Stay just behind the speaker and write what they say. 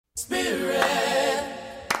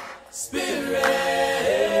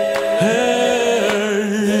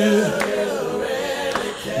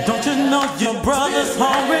your brother's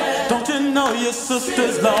hungry? Don't you know your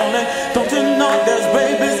sister's lonely? Don't you know there's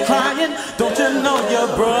babies crying? Don't you know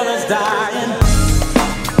your brother's dying?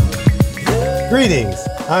 Greetings,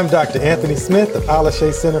 I'm Dr. Anthony Smith of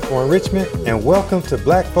Alashe Center for Enrichment, and welcome to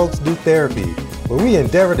Black Folks Do Therapy, where we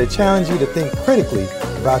endeavor to challenge you to think critically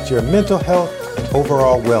about your mental health and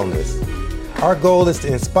overall wellness. Our goal is to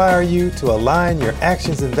inspire you to align your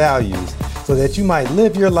actions and values so that you might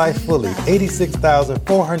live your life fully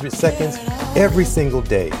 86,400 seconds every single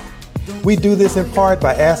day. We do this in part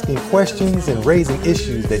by asking questions and raising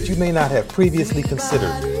issues that you may not have previously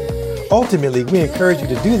considered. Ultimately, we encourage you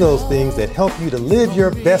to do those things that help you to live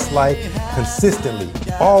your best life consistently,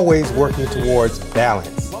 always working towards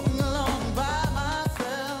balance.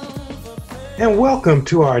 And welcome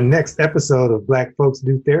to our next episode of Black Folks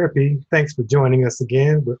Do Therapy. Thanks for joining us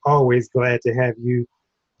again. We're always glad to have you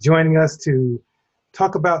joining us to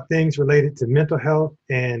talk about things related to mental health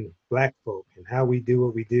and Black folk and how we do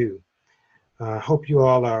what we do. Hope you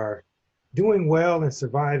all are doing well and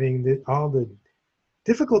surviving all the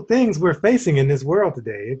difficult things we're facing in this world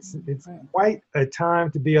today. It's quite a time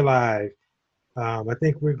to be alive. I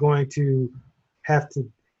think we're going to have to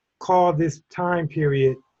call this time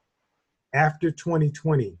period after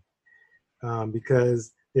 2020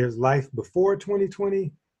 because there's life before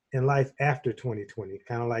 2020 and life after 2020,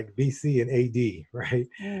 kind of like BC and AD, right?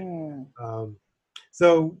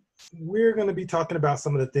 So we're going to be talking about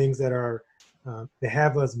some of the things that are that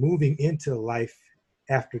have us moving into life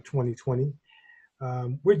after 2020.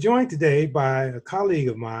 We're joined today by a colleague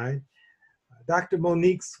of mine, Dr.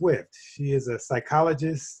 Monique Swift. She is a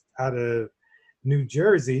psychologist out of New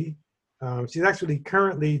Jersey. She's actually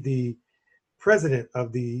currently the president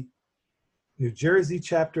of the New Jersey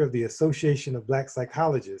chapter of the Association of Black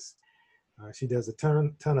Psychologists. She does a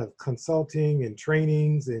ton of consulting and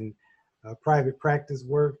trainings and private practice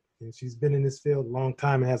work. And she's been in this field a long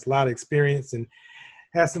time and has a lot of experience and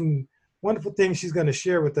has some wonderful things she's going to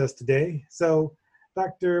share with us today. So,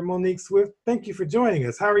 Dr. Monique Swift, thank you for joining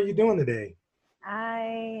us. How are you doing today?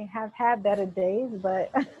 I have had better days,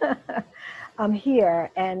 but I'm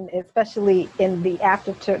here, and especially in the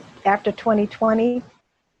after 2020,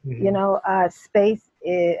 space.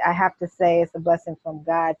 I have to say it's a blessing from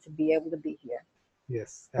God to be able to be here.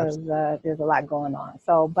 Yes, because there's a lot going on.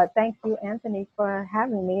 So, but thank you, Anthony, for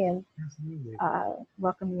having me and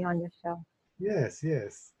welcoming me on your show. Yes.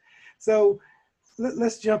 So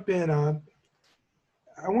let's jump in on.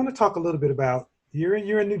 I want to talk a little bit about you're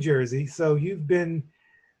in New Jersey, so you've been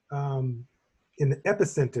in the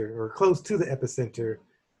epicenter or close to the epicenter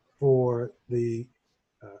for the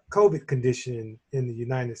COVID condition in the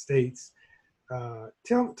United States.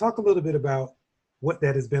 Talk a little bit about what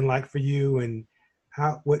that has been like for you and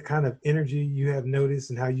what kind of energy you have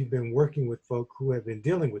noticed and how you've been working with folk who have been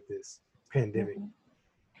dealing with this pandemic.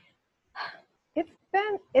 It's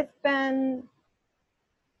been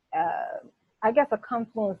I guess a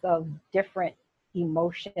confluence of different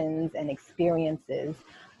emotions and experiences.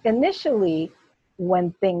 Initially,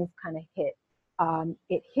 when things kind of hit,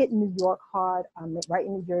 it hit New York hard. Right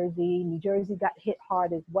in New Jersey. New Jersey got hit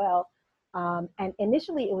hard as well. And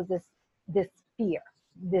initially, it was this fear,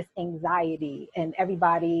 this anxiety, and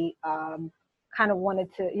everybody kind of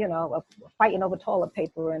wanted to, fighting over toilet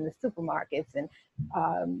paper in the supermarkets, and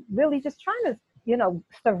really just trying to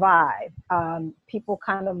survive. People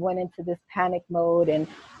kind of went into this panic mode, and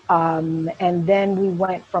then we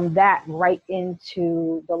went from that right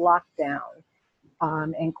into the lockdown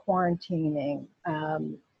and quarantining.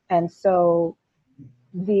 And so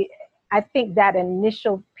I think that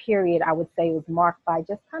initial period, I would say, was marked by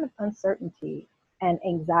just kind of uncertainty and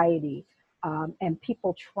anxiety, and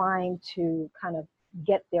people trying to kind of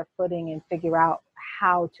get their footing and figure out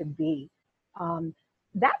how to be.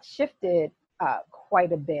 That shifted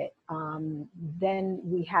quite a bit. Then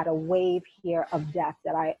we had a wave here of death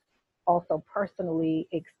that I also personally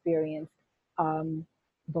experienced,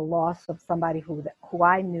 the loss of somebody who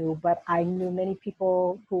I knew, but I knew many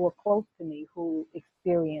people who were close to me who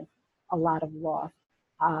experienced a lot of loss.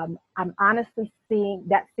 I'm honestly seeing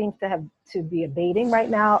that seems to be abating right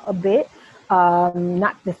now a bit.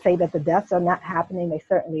 Not to say that the deaths are not happening, they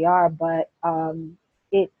certainly are, but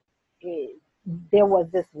there was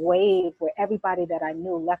this wave where everybody that I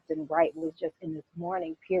knew left and right was just in this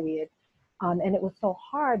mourning period. And it was so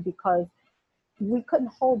hard because we couldn't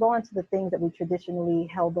hold on to the things that we traditionally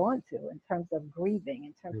held on to in terms of grieving,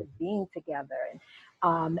 in terms of being together.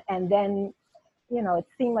 And then, it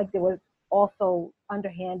seemed like there was also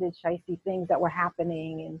underhanded, shifty things that were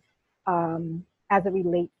happening. And as it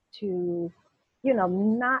relates to,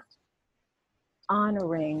 not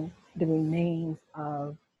honoring the remains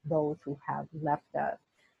of those who have left us.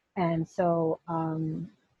 And so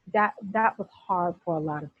that was hard for a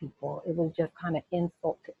lot of people. It was just kind of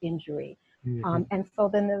insult to injury. Mm-hmm. And so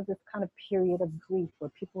then there was this kind of period of grief where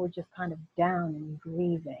people were just kind of down and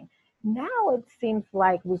grieving. Now it seems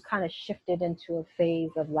like we've kind of shifted into a phase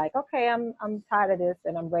of like, okay, I'm tired of this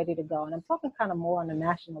and I'm ready to go. And I'm talking kind of more on a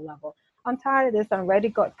national level. I'm tired of this. I'm ready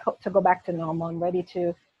to go back to normal. I'm ready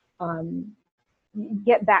to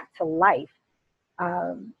get back to life.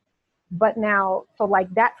 But now, so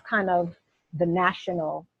like that's kind of the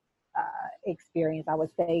national experience, I would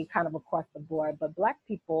say, kind of across the board. But Black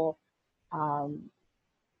people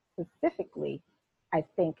specifically, I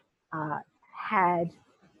think, had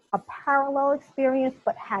a parallel experience,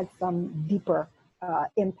 but had some deeper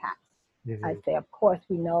impacts. Mm-hmm. I'd say, of course,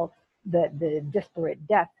 we know that the disparate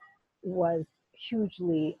death was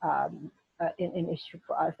hugely an issue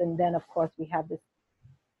for us. And then, of course, we have this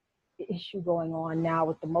issue going on now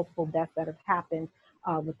with the multiple deaths that have happened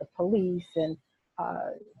with the police and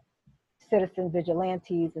citizen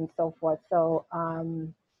vigilantes and so forth. So,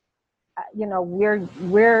 you know,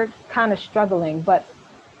 we're kind of struggling, but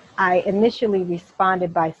I initially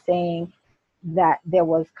responded by saying that there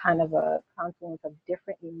was kind of a confluence of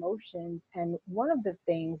different emotions. And one of the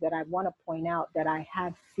things that I want to point out that I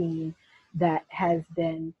have seen that has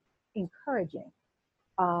been encouraging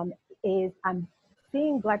is I'm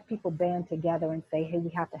seeing Black people band together and say, hey,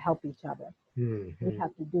 we have to help each other. Mm-hmm. We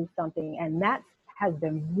have to do something. And that has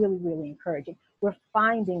been really, really encouraging. We're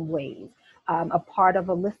finding ways, a part of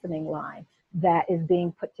a listening line that is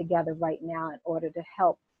being put together right now in order to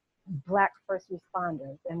help Black first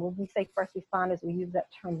responders. And when we say first responders, we use that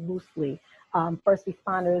term loosely. First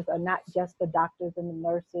responders are not just the doctors and the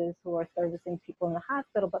nurses who are servicing people in the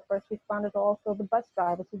hospital, but first responders are also the bus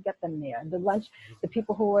drivers who get them there, the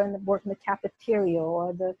people who are work in the cafeteria,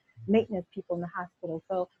 or the maintenance people in the hospital.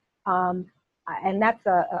 So, and that's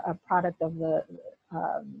a product of the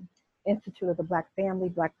Institute of the Black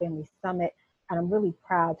Family Summit, and I'm really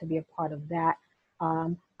proud to be a part of that.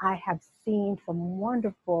 I have seen some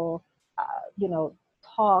wonderful,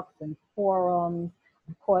 talks and forums,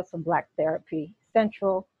 of course, from Black Therapy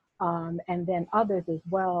Central, and then others as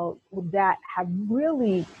well, that have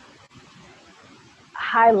really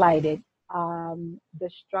highlighted the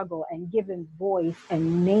struggle and given voice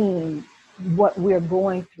and name what we're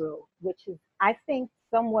going through, which is, I think,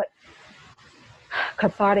 somewhat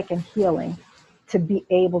cathartic and healing to be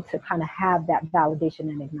able to kind of have that validation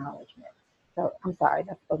and acknowledgement. So I'm sorry,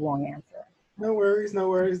 that's the long answer. No worries, no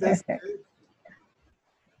worries. That's good.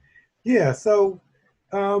 Yeah, so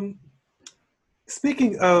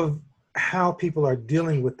speaking of how people are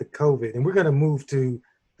dealing with the COVID, and we're going to move to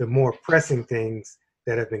the more pressing things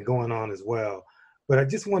that have been going on as well. But I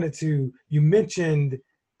just wanted to, you mentioned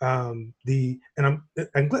I'm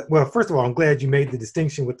glad, well, first of all, I'm glad you made the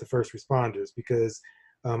distinction with the first responders, because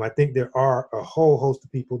I think there are a whole host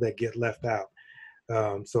of people that get left out.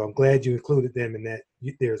 So I'm glad you included them, and that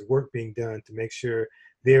there's work being done to make sure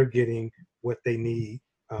they're getting what they need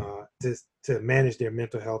to manage their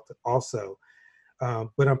mental health also.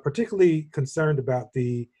 But I'm particularly concerned about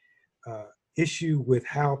the issue with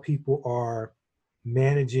how people are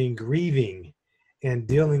managing grieving and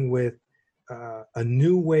dealing with a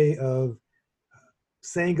new way of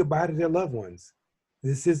saying goodbye to their loved ones.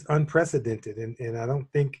 This is unprecedented, and I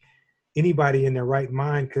don't think anybody in their right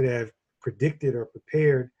mind could have predicted or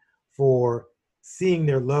prepared for seeing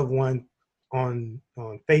their loved one on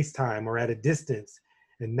FaceTime or at a distance,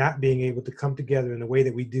 and not being able to come together in the way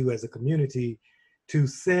that we do as a community to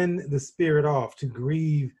send the spirit off, to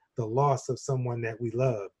grieve the loss of someone that we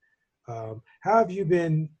love. What have you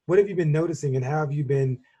been noticing, and how have you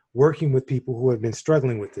been working with people who have been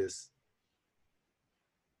struggling with this?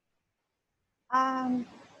 I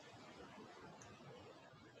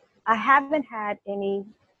haven't had any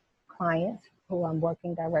clients who I'm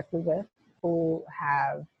working directly with who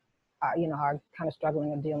have, are kind of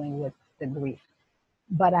struggling or dealing with the grief.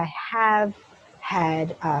 But I have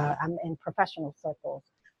had, I'm in professional circles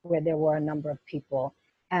where there were a number of people.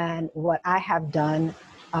 And what I have done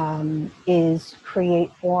is create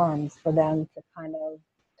forums for them to kind of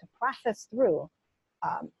to process through.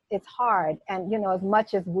 It's hard. And, as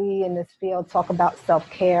much as we in this field talk about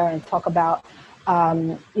self-care and talk about,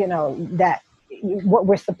 that what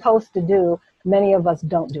we're supposed to do, many of us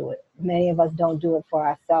don't do it. Many of us don't do it for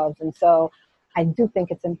ourselves. And so I do think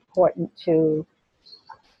it's important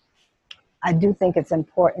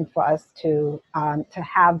for us to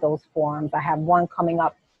have those forums. I have one coming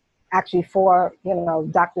up actually for,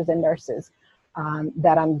 doctors and nurses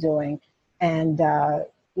that I'm doing. And,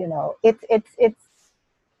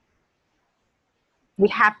 we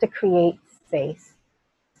have to create space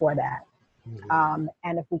for that. Mhm.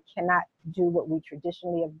 And if we cannot do what we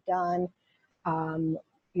traditionally have done, um,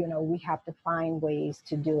 we have to find ways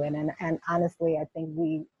to do it. And honestly, I think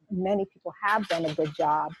many people have done a good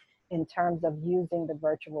job in terms of using the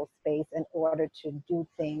virtual space in order to do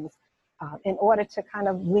things, in order to kind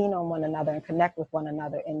of lean on one another and connect with one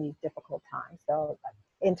another in these difficult times. So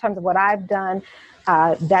in terms of what I've done,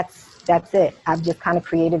 that's it. I've just kind of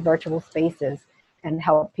created virtual spaces and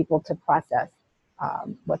helped people to process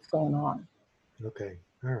what's going on. Okay.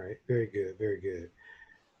 All right. Very good. Very good.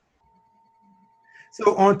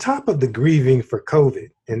 So, on top of the grieving for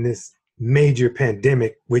COVID and this major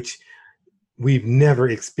pandemic, which we've never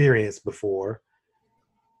experienced before,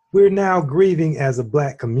 we're now grieving as a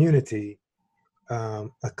Black community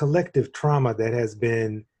a collective trauma that has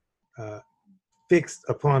been uh, fixed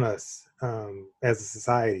upon us as a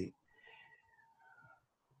society.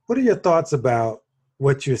 What are your thoughts about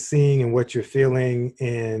what you're seeing and what you're feeling,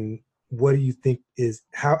 and what do you think is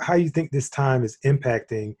how you think this time is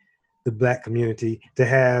impacting the Black community to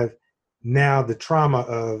have now the trauma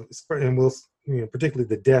of, and particularly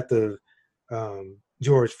the death of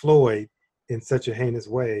George Floyd in such a heinous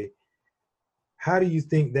way? How do you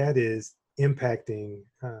think that is impacting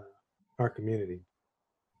our community?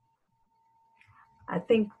 I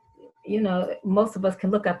think, most of us can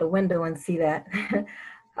look out the window and see that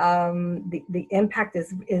the impact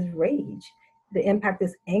is rage. The impact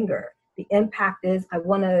is anger. The impact is I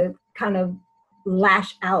want to kind of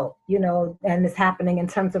lash out, and it's happening in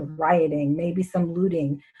terms of rioting, maybe some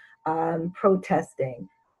looting, protesting.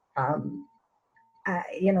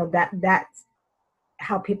 That's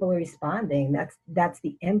how people are responding. That's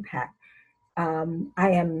the impact. I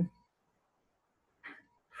am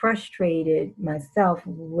frustrated myself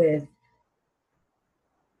with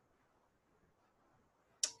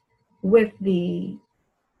the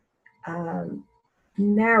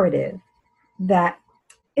narrative that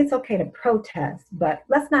it's okay to protest, but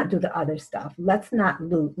let's not do the other stuff. Let's not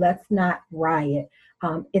loot. Let's not riot.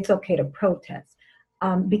 It's okay to protest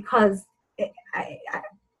because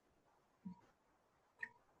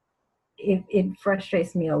it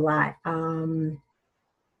frustrates me a lot.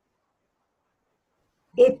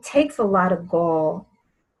 It takes a lot of gall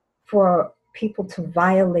for people to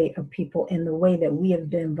violate a people in the way that we have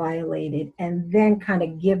been violated, and then kind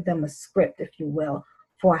of give them a script, if you will,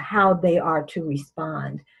 for how they are to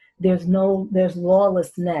respond. There's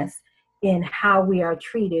lawlessness in how we are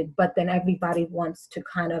treated, but then everybody wants to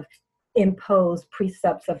kind of impose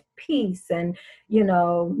precepts of peace and,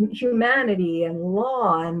 humanity and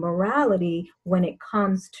law and morality when it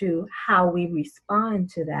comes to how we respond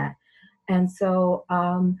to that. And so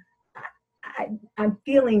I'm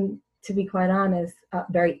feeling, to be quite honest,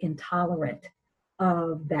 very intolerant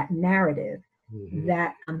of that narrative Mm-hmm.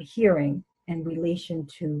 that I'm hearing in relation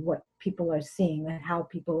to what people are seeing and how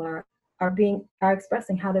people are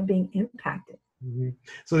expressing how they're being impacted. Mm-hmm.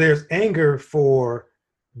 So there's anger for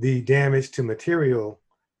the damage to material,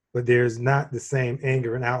 but there's not the same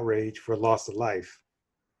anger and outrage for loss of life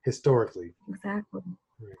historically. Exactly.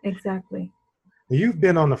 Right. Exactly. You've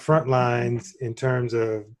been on the front lines in terms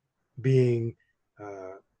of being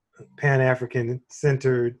Pan-African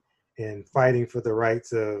centered and fighting for the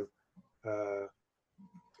rights of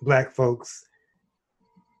Black folks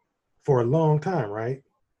for a long time, right?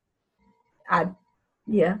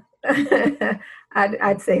 Yeah.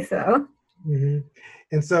 I'd say so. Mm-hmm.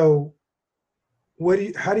 And so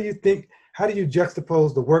how do you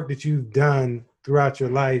juxtapose the work that you've done throughout your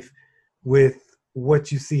life with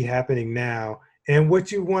what you see happening now and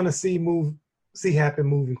what you want to see happen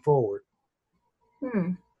moving forward?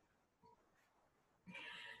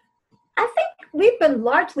 I think we've been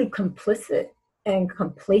largely complicit and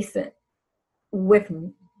complacent with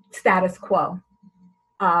status quo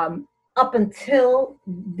up until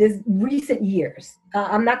this recent years.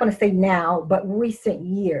 I'm not going to say now, but recent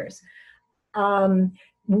years.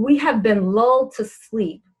 We have been lulled to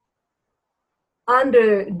sleep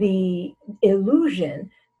under the illusion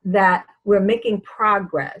that we're making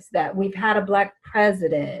progress, that we've had a Black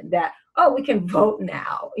president, that, oh, we can vote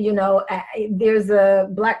now. There's a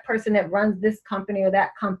Black person that runs this company or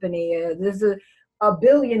that company. There's a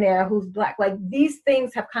billionaire who's Black. Like, these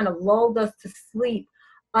things have kind of lulled us to sleep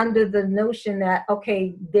under the notion that,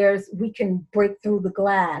 okay, we can break through the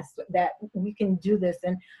glass, that we can do this.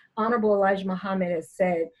 And Honorable Elijah Muhammad has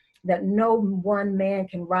said that no one man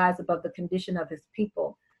can rise above the condition of his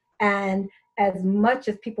people. And as much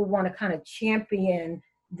as people want to kind of champion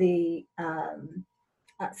the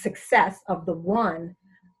success of the one,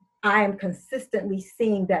 I am consistently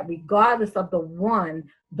seeing that regardless of the one,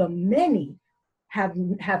 the many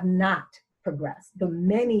have not progressed. The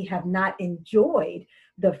many have not enjoyed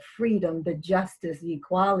the freedom, the justice, the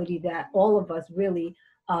equality that all of us really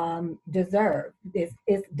deserve.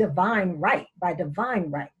 It's divine right. By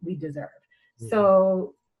divine right, we deserve. Mm-hmm.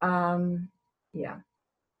 So, yeah.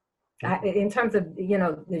 In terms of,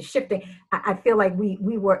 the shifting, I feel like we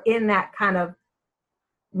were in that kind of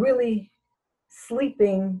really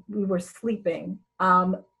sleeping. We were sleeping.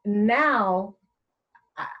 Now,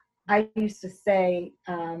 I used to say,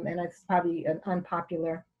 and it's probably an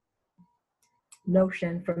unpopular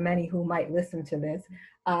notion for many who might listen to this,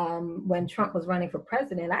 when Trump was running for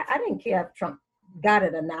president, I didn't care if Trump got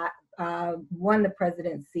it or not, won the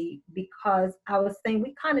presidency, because I was saying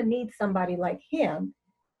we kind of need somebody like him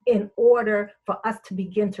in order for us to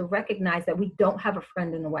begin to recognize that we don't have a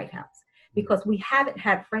friend in the White House. Because we haven't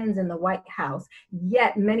had friends in the White House,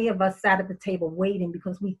 yet many of us sat at the table waiting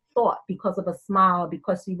because we thought, because of a smile,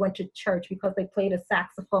 because we went to church, because they played a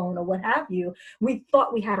saxophone or what have you, we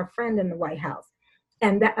thought we had a friend in the White House.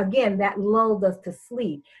 And that, again, that lulled us to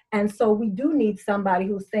sleep. And so we do need somebody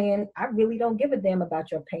who's saying, I really don't give a damn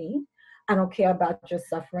about your pain. I don't care about your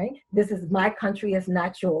suffering. This is my country, it's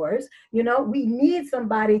not yours. We need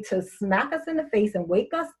somebody to smack us in the face and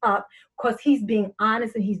wake us up, because he's being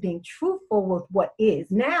honest and he's being truthful with what is.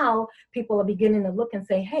 Now people are beginning to look and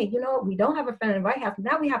say, hey, we don't have a friend in the White House.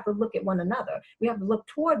 Now we have to look at one another. We have to look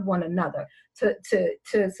toward one another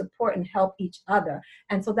to support and help each other.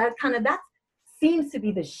 And so that seems to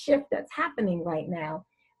be the shift that's happening right now.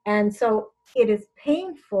 And so it is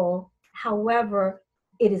painful, however,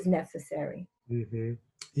 it is necessary. Mm-hmm.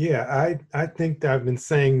 Yeah, I think that I've been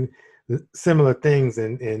saying similar things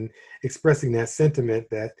and expressing that sentiment,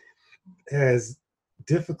 that as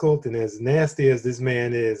difficult and as nasty as this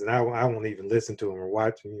man is, and I won't even listen to him or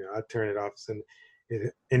watch him, I turn it off.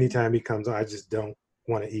 And anytime he comes on, I just don't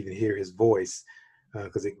want to even hear his voice,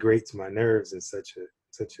 because it grates my nerves in such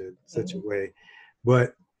a way.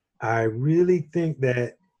 But I really think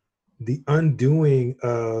that the undoing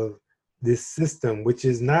of this system, which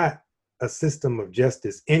is not a system of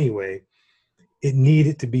justice anyway, it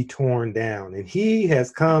needed to be torn down. And he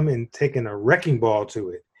has come and taken a wrecking ball to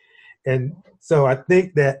it. And so I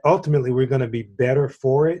think that ultimately we're going to be better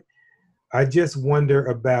for it. I just wonder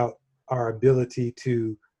about our ability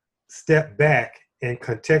to step back and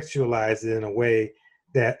contextualize it in a way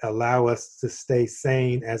that allow us to stay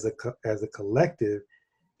sane as a collective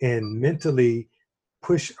and mentally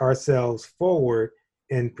push ourselves forward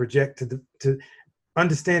and project to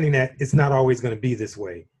understanding that it's not always going to be this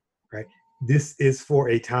way, right? This is for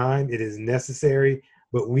a time, it is necessary,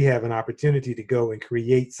 but we have an opportunity to go and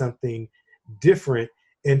create something different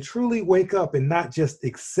and truly wake up and not just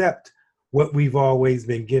accept what we've always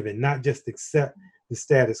been given, not just accept the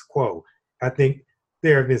status quo. I think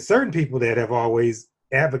there have been certain people that have always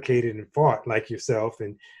advocated and fought, like yourself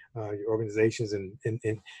and your organizations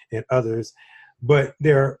and others, but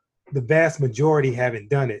the vast majority haven't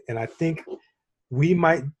done it. And I think we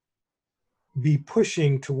might be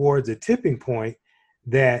pushing towards a tipping point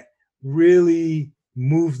that really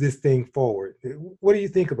moves this thing forward. What do you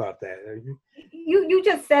think about that? You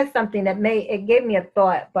just said something that it gave me a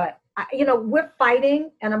thought, but we're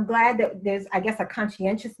fighting, and I'm glad that there's, I guess, a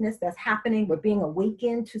conscientiousness that's happening. We're being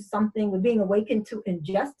awakened to something. We're being awakened to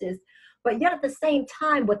injustice. But yet at the same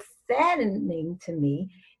time, what's saddening to me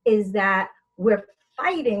is that we're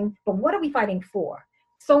fighting, but what are we fighting for?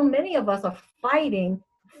 So many of us are fighting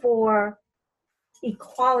for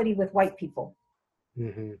equality with white people.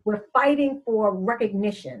 Mm-hmm. We're fighting for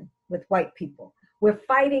recognition with white people. We're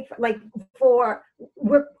fighting for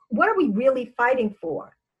what are we really fighting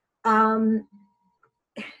for?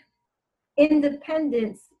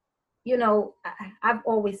 Independence, I've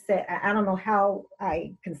always said, I don't know how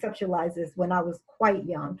I conceptualized this when I was quite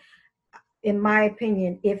young. In my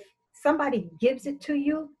opinion, if somebody gives it to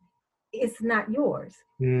you, it's not yours.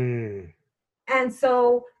 Mm. And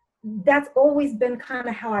so that's always been kind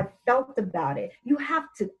of how I felt about it. You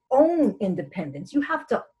have to own independence. You have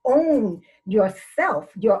to own yourself,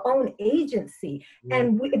 your own agency. Yeah.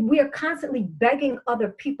 And we are constantly begging other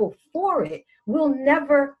people for it. We're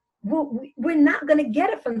not going to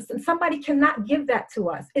get it from somebody. Cannot give that to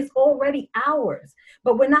us. It's already ours.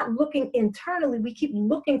 But we're not looking internally. We keep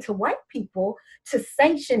looking to white people to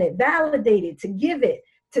sanction it, validate it, to give it,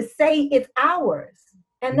 to say it's ours.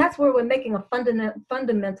 And that's where we're making a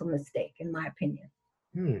fundamental mistake, in my opinion.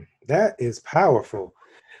 That is powerful.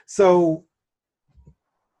 So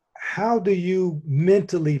how do you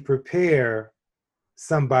mentally prepare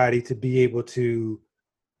somebody to be able to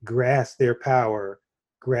grasp their power,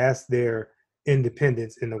 grasp their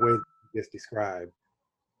independence in the way that you just described?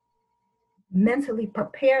 mentally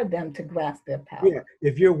prepare them to grasp their power. Yeah,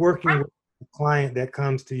 if you're working with a client that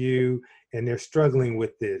comes to you and they're struggling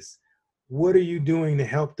with this, what are you doing to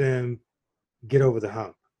help them get over the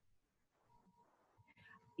hump?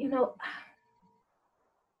 You know,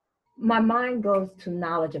 my mind goes to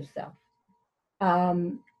knowledge of self.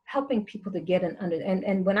 Helping people to get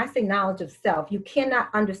and when I say knowledge of self, you cannot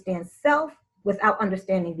understand self without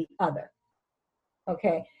understanding the other.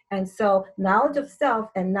 Okay. And so knowledge of self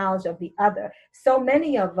and knowledge of the other. So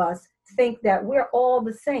many of us think that we're all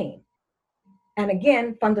the same. And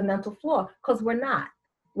again, fundamental flaw, because we're not.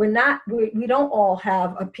 We don't all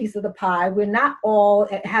have a piece of the pie. We don't all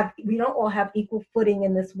have equal footing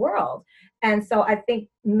in this world. And so I think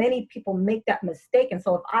many people make that mistake. And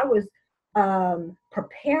so if I was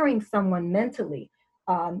preparing someone mentally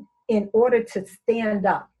in order to stand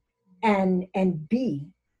up and be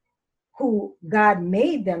who God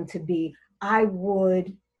made them to be, I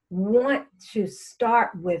would want to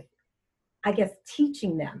start with, I guess,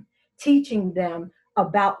 teaching them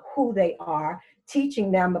about who they are,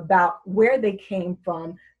 teaching them about where they came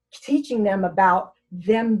from, teaching them about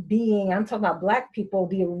them being, I'm talking about Black people,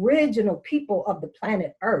 the original people of the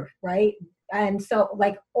planet Earth, right? And so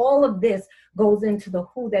like all of this goes into the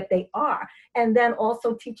who that they are. And then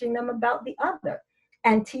also teaching them about the other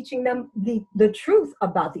and teaching them the truth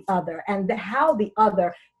about the other and how the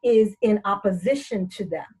other is in opposition to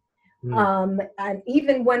them. And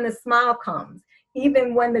even when the smile comes,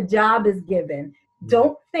 even when the job is given,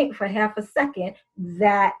 don't think for half a second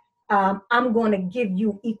that I'm going to give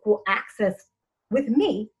you equal access with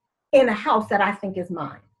me in a house that I think is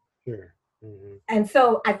mine. Sure. Mm-hmm. And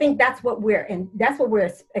so I think that's what we're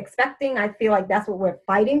expecting. I feel like that's what we're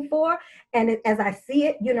fighting for. And as I see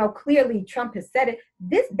it, clearly Trump has said it.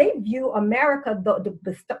 They view America,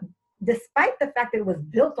 despite the fact that it was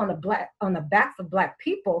built on the backs of Black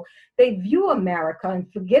people, they view America,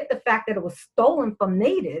 and forget the fact that it was stolen from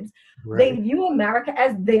natives. Right. They view America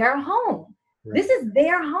as their home. Right. This is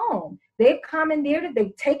their home. They've commandeered it.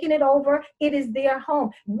 They've taken it over. It is their home.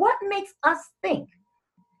 What makes us think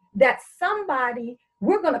that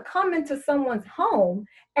we're going to come into someone's home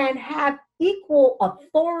and have equal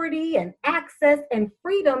authority and access and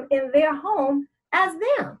freedom in their home as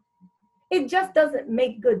them? It just doesn't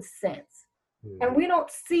make good sense. And we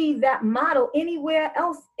don't see that model anywhere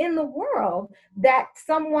else in the world, that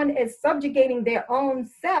someone is subjugating their own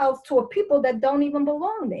selves to a people that don't even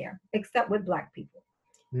belong there, except with Black people.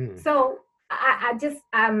 So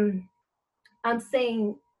I'm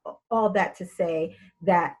saying all that to say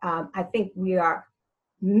that I think we are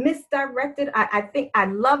misdirected. I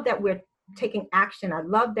love that we're taking action. I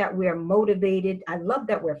love that we're motivated. I love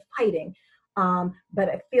that we're fighting. But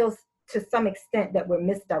it feels to some extent that we're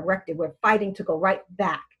misdirected. We're fighting to go right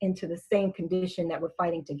back into the same condition that we're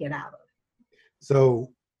fighting to get out of.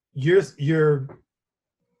 So you're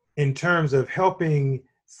in terms of helping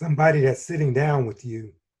somebody that's sitting down with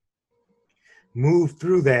you move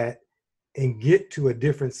through that and get to a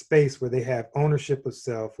different space where they have ownership of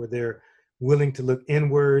self, where they're willing to look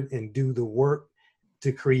inward and do the work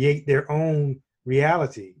to create their own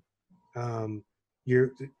reality.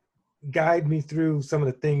 Guide me through some of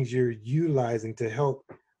the things you're utilizing to help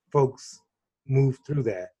folks move through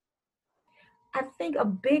that. I think a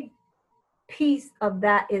big piece of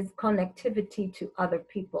that is connectivity to other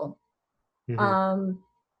people. Mm-hmm.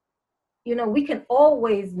 We can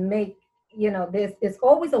always make, it's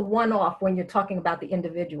always a one-off when you're talking about the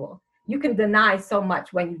individual. You can deny so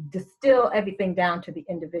much when you distill everything down to the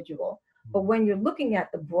individual. But when you're looking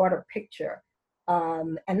at the broader picture,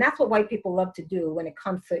 and that's what white people love to do when it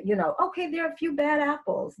comes to, okay, there are a few bad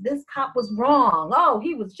apples. This cop was wrong. Oh,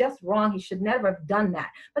 he was just wrong. He should never have done that.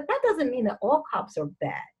 But that doesn't mean that all cops are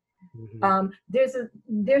bad. Mm-hmm.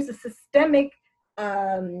 There's a systemic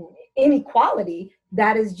inequality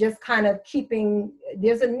that is just kind of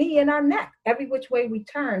there's a knee in our neck every which way we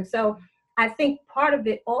turn. So I think part of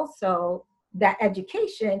it also, that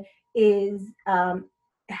education is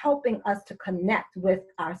helping us to connect with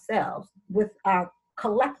ourselves, with our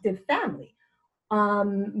collective family.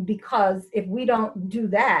 Because if we don't do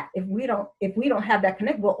that, if we don't have that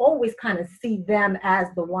connect, we'll always kind of see them as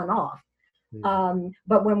the one-off. Mm-hmm.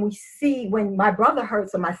 But when my brother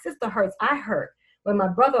hurts or my sister hurts, I hurt. When my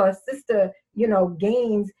brother or sister,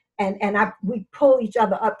 gains and we pull each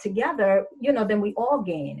other up together, then we all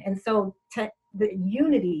gain. And so the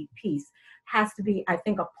unity piece has to be, I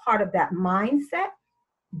think, a part of that mindset,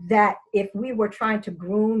 that if we were trying to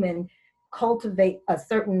groom and cultivate a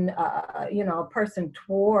certain, person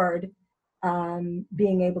toward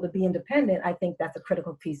being able to be independent, I think that's a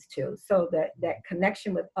critical piece too. So that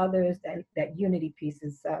connection with others and that unity piece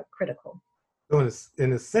is critical. So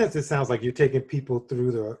in a sense, it sounds like you're taking people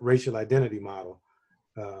through the racial identity model,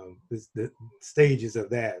 the stages of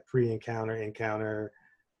that, pre-encounter, encounter,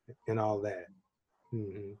 and all that.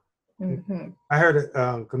 I heard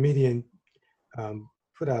a comedian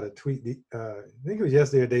put out a tweet, I think it was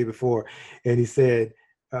yesterday or the day before, and he said,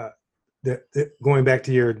 that going back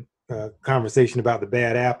to your conversation about the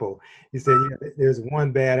bad apple, he said, yeah, there's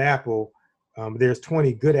one bad apple, there's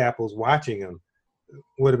 20 good apples watching them.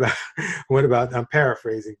 What about, I'm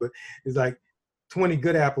paraphrasing, but it's like 20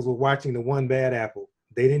 good apples were watching the one bad apple.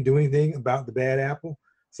 They didn't do anything about the bad apple.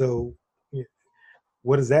 So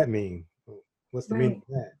what does that mean? What's the meaning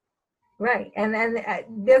of that? Right. And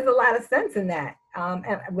there's a lot of sense in that. And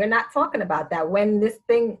we're not talking about that. When this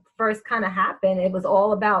thing first kind of happened, it was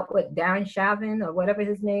all about what Darren Shavin or whatever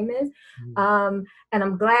his name is. And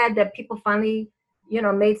I'm glad that people finally,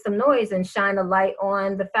 made some noise and shine a light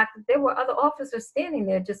on the fact that there were other officers standing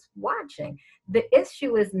there just watching. The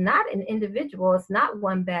issue is not an individual. It's not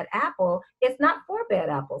one bad apple. It's not four bad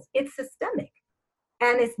apples. It's systemic.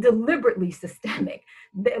 And it's deliberately systemic.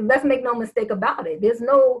 Let's make no mistake about it. There's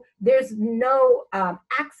no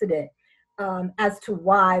accident as to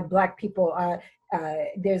why Black people are.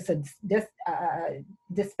 There's a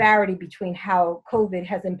disparity between how COVID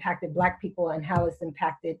has impacted Black people and how it's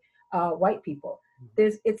impacted white people.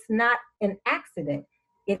 It's not an accident.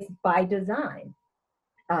 It's by design.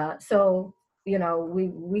 So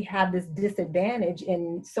we have this disadvantage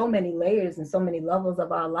in so many layers and so many levels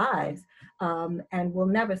of our lives. And we'll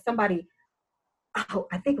never, I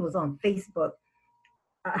think it was on Facebook,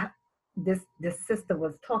 this sister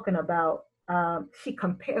was talking about,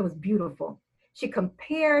 it was beautiful. She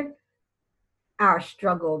compared our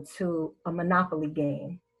struggle to a Monopoly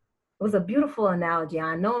game. It was a beautiful analogy.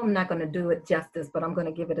 I know I'm not going to do it justice, but I'm going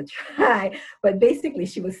to give it a try. But basically,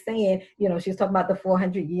 she was saying, she was talking about the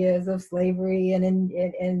 400 years of slavery and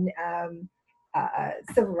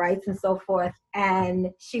civil rights and so forth. And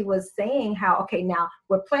she was saying how, okay, now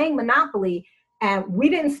we're playing Monopoly and we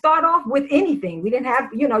didn't start off with anything. We didn't have,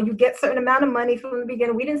 you get a certain amount of money from the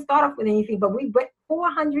beginning. We didn't start off with anything, but we went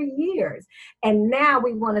 400 years. And now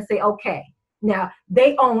we want to say, okay, now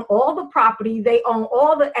they own all the property, they own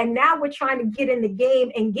and now we're trying to get in the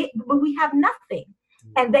game but we have nothing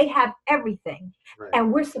and they have everything. Right.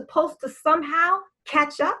 And we're supposed to somehow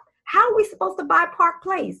catch up. How are we supposed to buy Park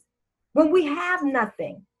Place when we have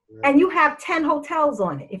nothing? Right. And you have 10 hotels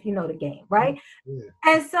on it, if you know the game, right? Yeah.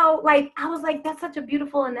 And so I was like, that's such a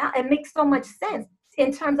beautiful analogy. It makes so much sense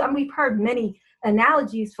in terms of, we've heard many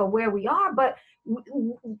analogies for where we are, but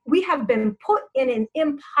we have been put in an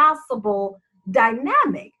impossible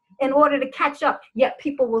dynamic in order to catch up. Yet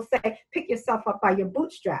people will say, pick yourself up by your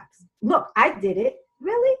bootstraps. Look, I did it.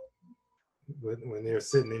 Really? When they're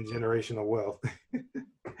sitting in generational wealth.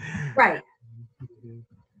 Right.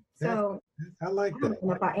 So I like that. I don't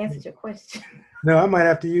know if I answered your question. No, I might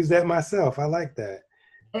have to use that myself. I like that.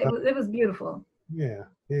 It was beautiful. Yeah.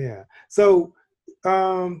 So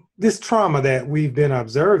this trauma that we've been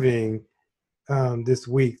observing this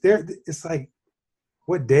week, it's like,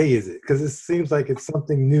 what day is it? Because it seems like it's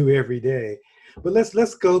something new every day. But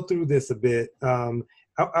let's go through this a bit.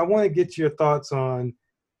 I want to get your thoughts on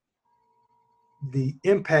the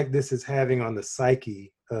impact this is having on the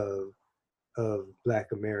psyche of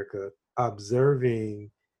Black America, observing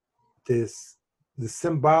the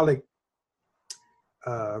symbolic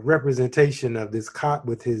representation of this cop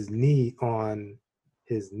with his knee on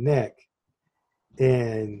his neck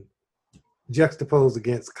and juxtaposed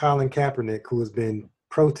against Colin Kaepernick, who has been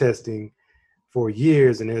protesting for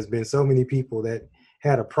years, and there's been so many people that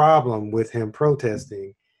had a problem with him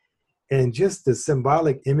protesting. And just the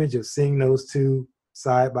symbolic image of seeing those two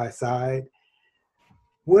side by side,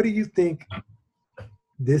 what do you think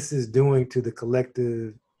this is doing to the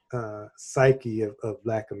collective psyche of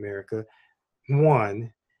Black America,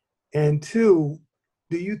 one? And two,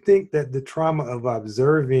 do you think that the trauma of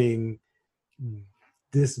observing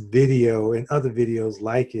this video and other videos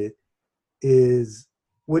like it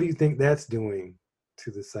what do you think that's doing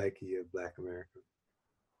to the psyche of Black America?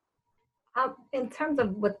 In terms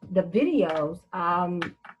of what the videos,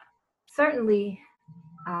 certainly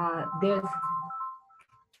there's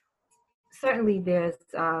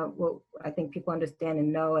what I think people understand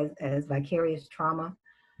and know as vicarious trauma.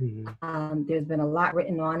 Mm-hmm. There's been a lot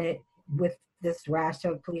written on it with this rash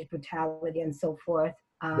of police brutality and so forth.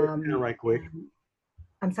 Break it down right quick.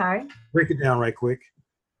 I'm sorry? Break it down right quick.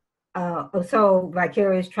 So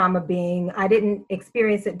vicarious trauma being, I didn't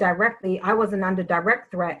experience it directly. I wasn't under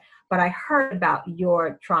direct threat, but I heard about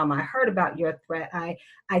your trauma. I heard about your threat. I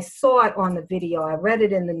saw it on the video. I read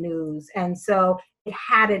it in the news. And so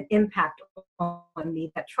had an impact on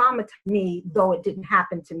me, that traumatized me, though it didn't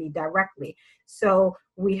happen to me directly. So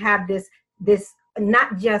we have this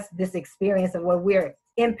not just this experience of where we're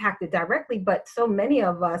impacted directly, but so many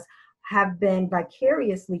of us have been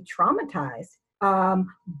vicariously traumatized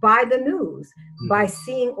by the news, by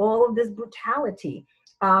seeing all of this brutality.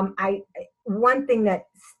 One thing that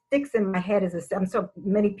sticks in my head is I'm so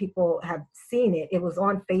many people have seen it. It was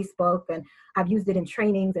on Facebook, and I've used it in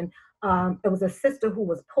trainings. And it was a sister who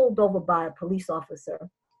was pulled over by a police officer.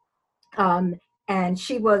 And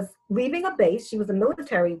she was leaving a base. She was a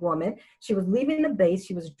military woman. She was leaving the base.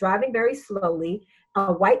 She was driving very slowly.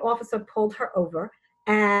 A white officer pulled her over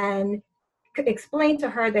and explained to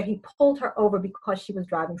her that he pulled her over because she was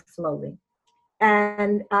driving slowly.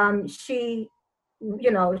 And she,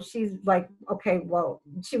 she's like, okay, well,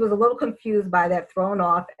 she was a little confused by that, thrown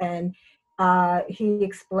off. And he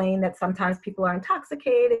explained that sometimes people are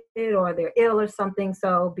intoxicated or they're ill or something.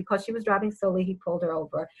 So because she was driving slowly, he pulled her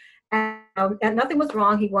over. And nothing was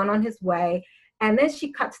wrong. He went on his way. And then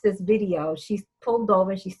she cuts this video. She's pulled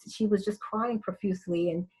over and she was just crying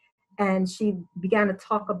profusely. And she began to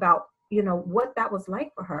talk about, what that was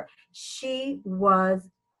like for her. She was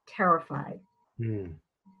terrified. Mm.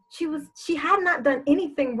 She had not done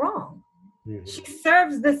anything wrong. Mm-hmm. She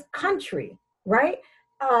serves this country, right?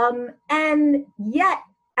 And yet,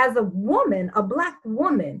 as a woman, a Black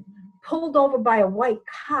woman, pulled over by a white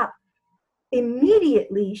cop,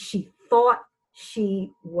 immediately she thought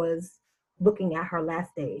she was looking at her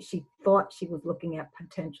last days. She thought she was looking at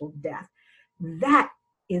potential death. That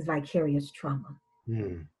is vicarious trauma.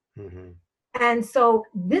 Mm-hmm. And so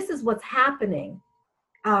this is what's happening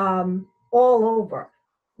all over.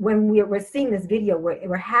 When we're seeing this video,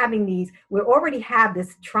 we're having we already have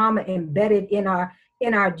this trauma embedded in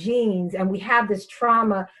our genes, and we have this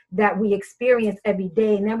trauma that we experience every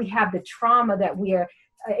day, and then we have the trauma that we are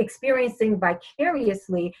experiencing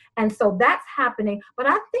vicariously. And so that's happening. But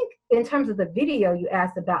I think in terms of the video you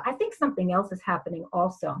asked about, I think something else is happening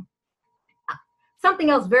also. Something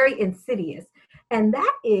else very insidious. And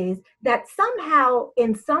that is that somehow,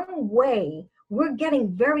 in some way, we're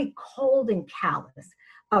getting very cold and callous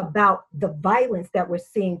about the violence that we're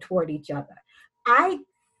seeing toward each other. I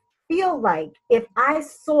feel like if I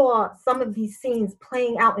saw some of these scenes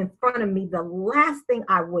playing out in front of me, the last thing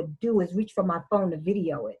I would do is reach for my phone to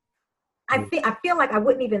video it. I feel like I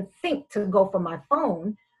wouldn't even think to go for my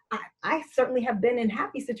phone. I certainly have been in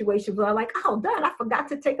happy situations where I'm like, oh, Dad, I forgot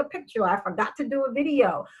to take a picture. I forgot to do a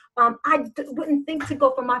video. Wouldn't think to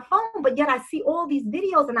go for my phone, but yet I see all these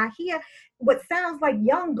videos and I hear what sounds like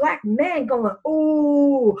young Black men going,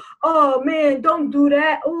 ooh, oh man, don't do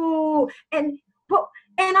that. Ooh. And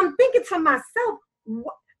I'm thinking to myself,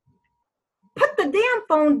 put the damn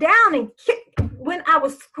phone down and kick. When I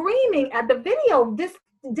was screaming at the video,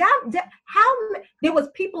 there was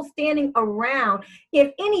people standing around.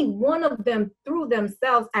 If any one of them threw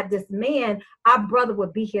themselves at this man, our brother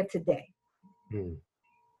would be here today. Mm.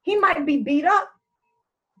 He might be beat up.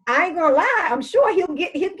 I ain't gonna lie. I'm sure he'll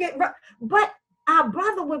get, but our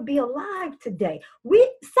brother would be alive today.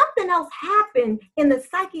 Something else happened in the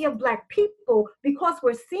psyche of Black people because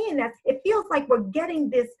we're seeing that. It feels like we're getting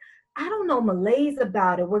this, I don't know, malaise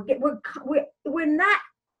about it. We're not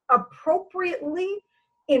appropriately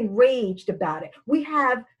enraged about it. We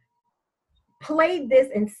have played this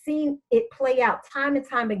and seen it play out time and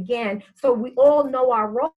time again. So we all know our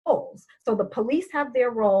roles. So the police have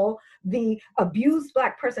their role, the abused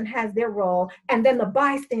Black person has their role, and then the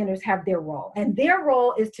bystanders have their role. And their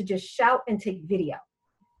role is to just shout and take video.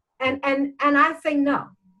 And I say no.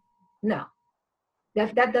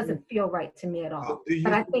 That doesn't feel right to me at all.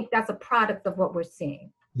 But I think that's a product of what we're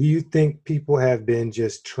seeing. Do you think people have been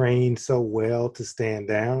just trained so well to stand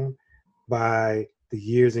down by the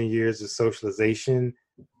years and years of socialization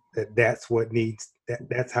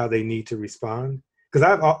that's how they need to respond?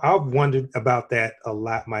 Because I've wondered about that a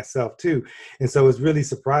lot myself too. And so it's really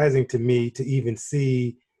surprising to me to even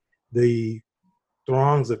see the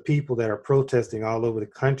throngs of people that are protesting all over the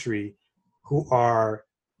country who are,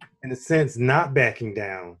 in a sense, not backing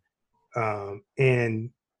down.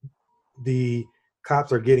 And the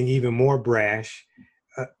cops are getting even more brash.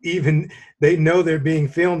 Even they know they're being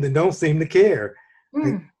filmed and don't seem to care.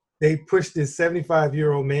 Mm. They pushed this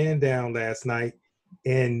 75-year-old man down last night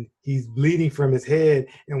and he's bleeding from his head.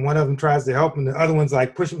 And one of them tries to help him. The other one's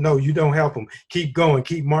like, push him. No, you don't help him. Keep going,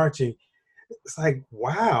 keep marching. It's like,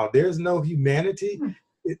 wow, there's no humanity. Mm.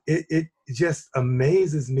 It just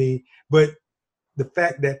amazes me. But the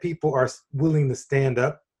fact that people are willing to stand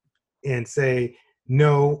up and say,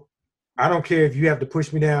 no, I don't care if you have to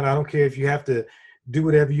push me down. I don't care if you have to do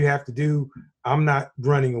whatever you have to do. I'm not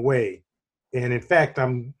running away. And in fact,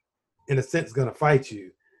 I'm, in a sense, going to fight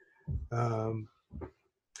you.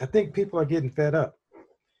 I think people are getting fed up.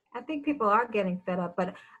 I think people are getting fed up,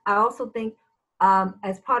 but I also think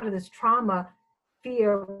as part of this trauma,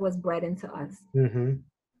 fear was bred into us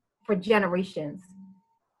for generations.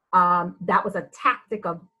 That was a tactic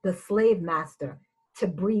of the slave master to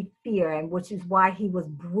breed fear, and which is why he was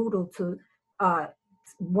brutal to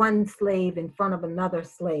one slave in front of another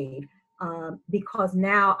slave, because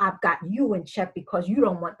now I've got you in check because you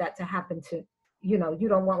don't want that to happen to, you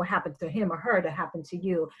don't want what happened to him or her to happen to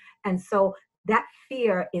you. And so that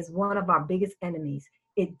fear is one of our biggest enemies.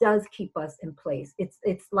 It does keep us in place.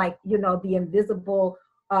 It's like, the invisible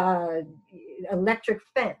electric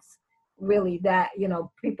fence, really, that,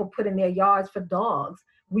 people put in their yards for dogs.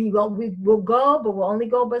 We will go, but we'll only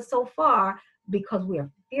go but so far because we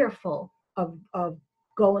are fearful of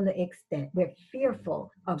going the extent. We're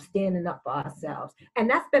fearful of standing up for ourselves. And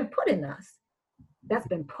that's been put in us.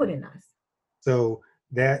 So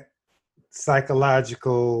that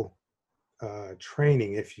psychological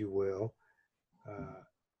training, if you will,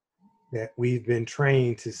 that we've been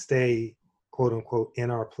trained to stay, quote unquote,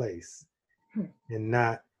 in our place and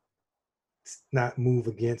not move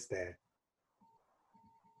against that.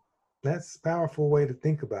 That's a powerful way to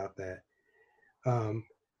think about that.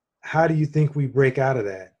 How do you think we break out of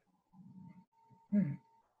that?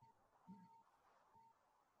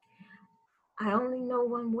 I only know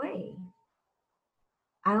one way,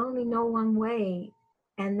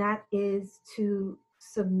 and that is to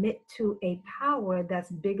submit to a power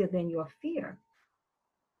that's bigger than your fear.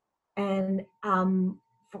 And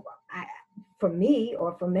for me,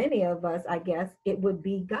 or for many of us, I guess, it would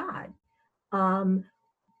be God.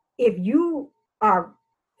 If you are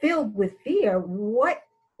filled with fear, what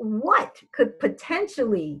could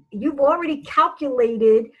potentially, you've already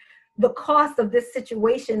calculated the cost of this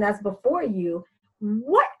situation that's before you,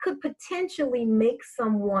 what could potentially make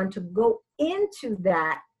someone to go into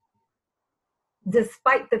that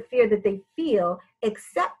despite the fear that they feel,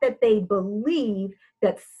 except that they believe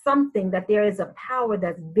that there is a power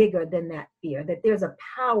that's bigger than that fear, that there's a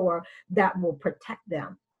power that will protect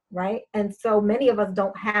them, right? And so many of us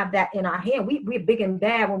don't have that in our hand. We're big and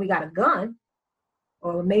bad when we got a gun,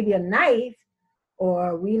 or maybe a knife,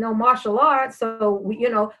 or we know martial arts, so we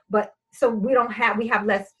have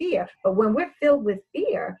less fear. But when we're filled with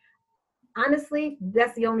fear, honestly,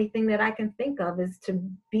 that's the only thing that I can think of, is to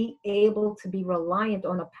be able to be reliant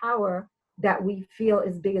on a power that we feel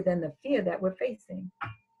is bigger than the fear that we're facing.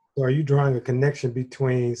 So are you drawing a connection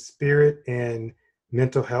between spirit and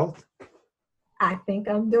mental health? I think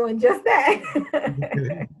I'm doing just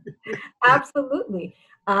that. Absolutely.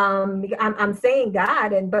 I'm saying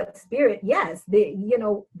God, but spirit, yes. I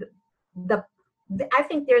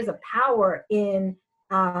think there's a power in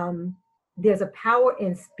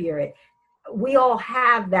spirit. We all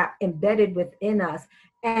have that embedded within us.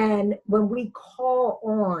 And when we call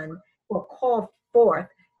on or call forth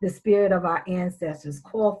the spirit of our ancestors,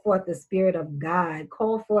 call forth the spirit of God,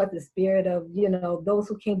 call forth the spirit of, those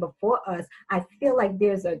who came before us, I feel like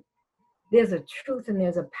there's a truth and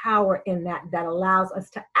there's a power in that allows us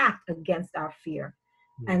to act against our fear.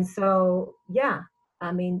 And so,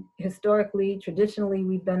 historically, traditionally,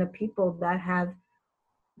 we've been a people that have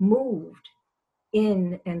moved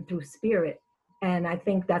in and through spirit. And I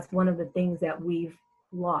think that's one of the things that we've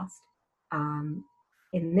lost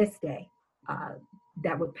in this day,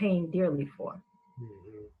 that we're paying dearly for.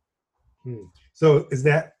 So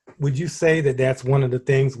would you say that that's one of the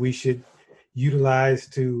things we should utilize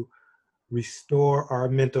to restore our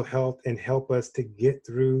mental health and help us to get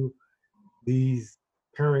through these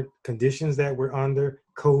current conditions that we're under,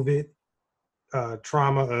 COVID,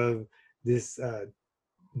 trauma of this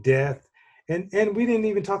death? And we didn't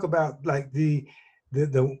even talk about like the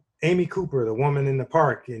Amy Cooper, the woman in the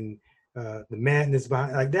park, and the madness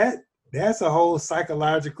behind, like that. That's a whole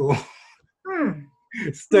psychological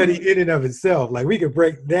study in and of itself. Like we could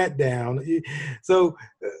break that down. So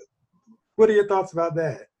what are your thoughts about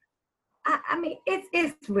that? I mean,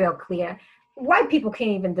 it's real clear. White people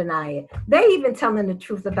can't even deny it. They even telling the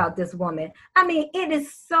truth about this woman. I mean, it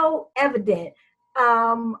is so evident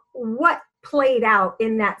what played out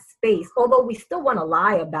in that space, although we still want to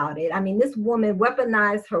lie about it. I mean, this woman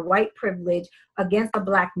weaponized her white privilege against a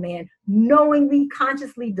Black man, knowingly,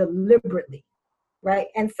 consciously, deliberately, right?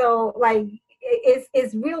 And so, like,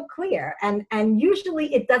 it's real clear, and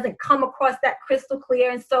usually it doesn't come across that crystal clear,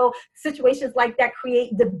 and so situations like that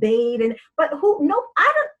create debate. But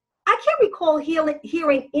I can't recall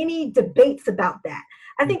hearing any debates about that.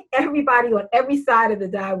 I think everybody on every side of the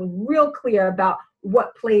dial was real clear about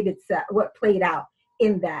what played out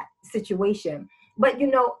in that situation. But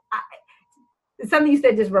something you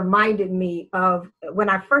said just reminded me of when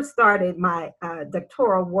I first started my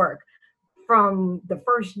doctoral work. From the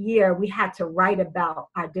first year, we had to write about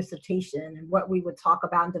our dissertation and what we would talk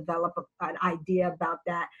about and develop an idea about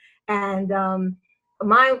that. And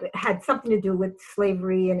mine had something to do with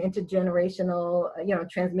slavery and intergenerational,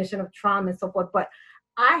 transmission of trauma and so forth. But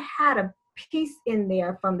I had a piece in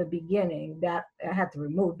there from the beginning that I had to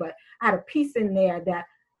remove, but I had a piece in there that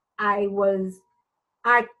I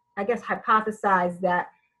guess hypothesized that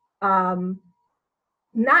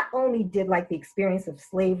not only did like the experience of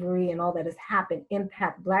slavery and all that has happened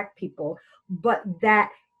impact Black people, but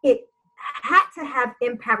that it had to have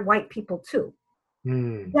impact white people too.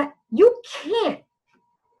 That you can't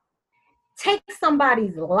take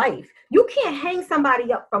somebody's life. You can't hang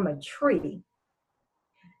somebody up from a tree,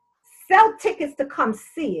 sell tickets to come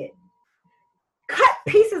see it, cut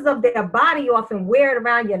pieces of their body off and wear it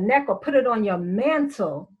around your neck or put it on your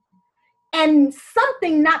mantle, and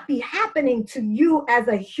something not be happening to you as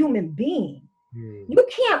a human being. You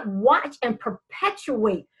can't watch and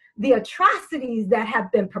perpetuate the atrocities that have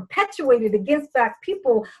been perpetuated against Black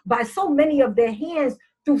people by so many of their hands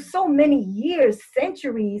through so many years,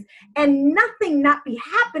 centuries, and nothing not be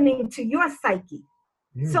happening to your psyche.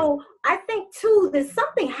 So I think too, there's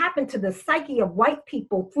something happened to the psyche of white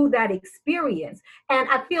people through that experience. And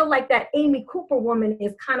I feel like that Amy Cooper woman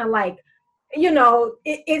is kind of like,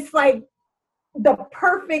 it's like the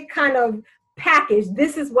perfect kind of package.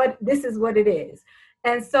 This is what it is.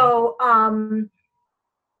 And so,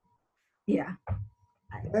 yeah.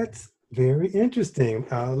 That's very interesting.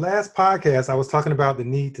 Last podcast, I was talking about the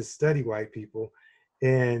need to study white people,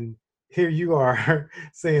 and here you are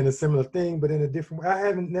saying a similar thing, but in a different way. I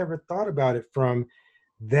haven't never thought about it from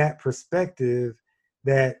that perspective,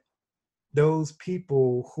 that those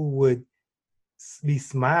people who would be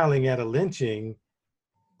smiling at a lynching,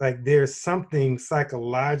 like there's something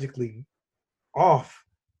psychologically off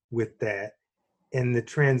with that, and the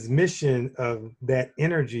transmission of that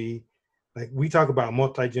energy. Like we talk about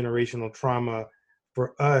multi-generational trauma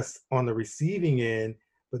for us on the receiving end,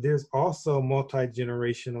 but there's also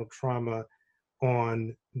multi-generational trauma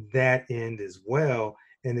on that end as well.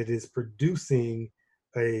 And it is producing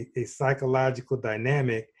a psychological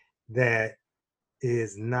dynamic that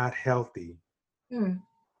is not healthy.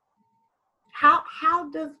 How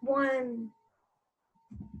does one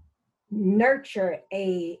nurture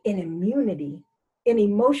an immunity, an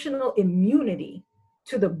emotional immunity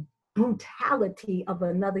to the brutality of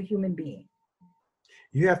another human being?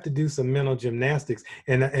 You have to do some mental gymnastics.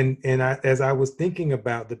 And I, as I was thinking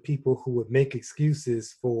about the people who would make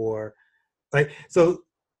excuses for, so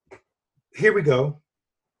here we go.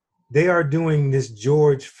 They are doing this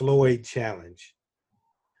George Floyd challenge.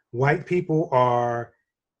 White people are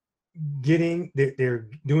they're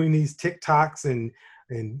doing these TikToks and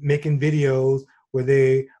making videos where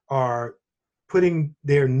they are putting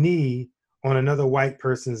their knee on another white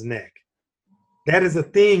person's neck. That is a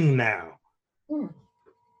thing now.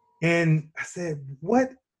 And I said,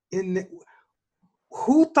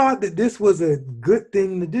 who thought that this was a good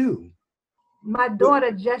thing to do? My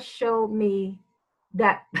daughter just showed me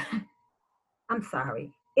that, I'm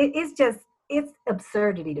sorry, it's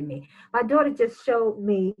absurdity to me. My daughter just showed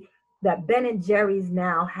me that Ben & Jerry's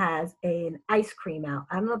now has an ice cream out.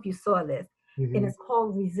 I don't know if you saw this, and it's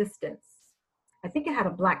called Resistance. I think it had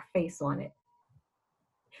a Black face on it.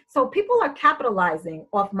 So people are capitalizing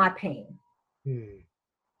off my pain.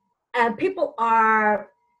 And people are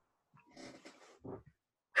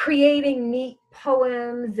creating neat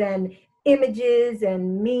poems and images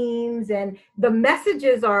and memes, and the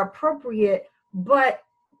messages are appropriate, but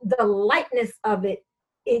the lightness of it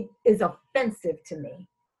is offensive to me.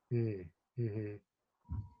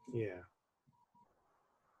 Yeah.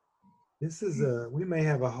 This is we may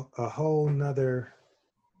have a whole nother,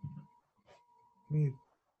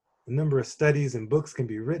 a number of studies and books can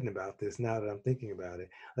be written about this now that I'm thinking about it.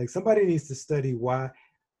 Like somebody needs to study why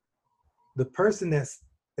the person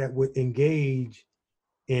that would engage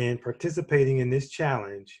in participating in this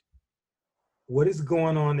challenge, what is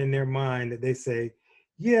going on in their mind that they say,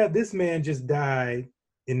 yeah, this man just died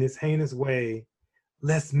in this heinous way.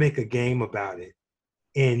 Let's make a game about it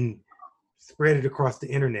and spread it across the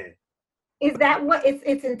internet. Is that what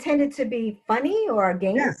it's intended to be, funny or a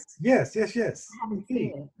game? Yes. I haven't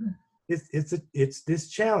seen it. It's this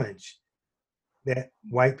challenge that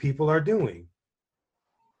white people are doing.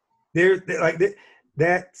 They're like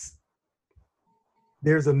that's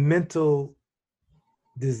there's a mental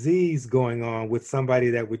disease going on with somebody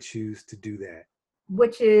that would choose to do that.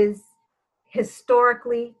 Which is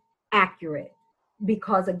historically accurate,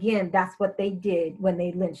 because again, that's what they did when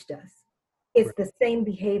they lynched us. It's Right. the same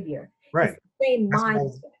behavior. Right. It's the same That's what I mindset.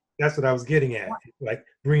 was, that's what I was getting at, like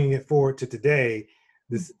bringing it forward to today.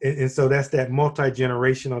 This, and so that's that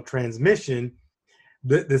multi-generational transmission.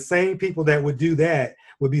 The same people that would do that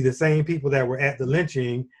would be the same people that were at the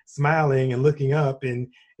lynching, smiling and looking up and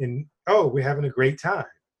oh, we're having a great time.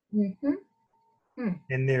 Mm-hmm.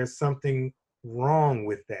 And there's something wrong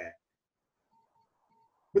with that.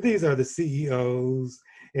 But these are the CEOs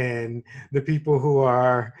and the people who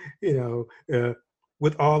are,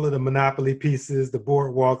 with all of the monopoly pieces, the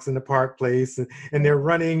boardwalks in the Park Place, and they're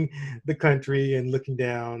running the country and looking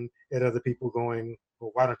down at other people going, well,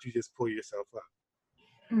 why don't you just pull yourself up?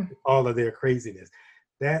 All of their craziness.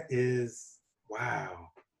 That is, wow.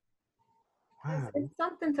 It's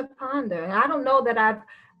something to ponder. And I don't know that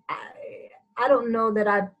I don't know that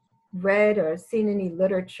I've read or seen any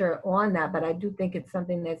literature on that, but I do think it's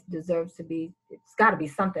something that deserves to be, it's got to be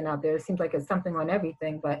something out there. It seems like it's something on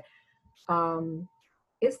everything, but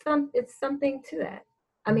it's something to that.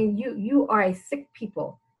 I mean, you are a sick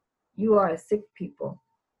people. You are a sick people.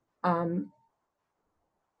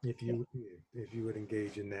 If you would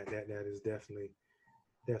engage in that is definitely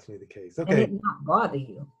the case. Okay. And it not bother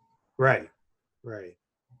you. Right.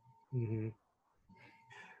 Mm-hmm.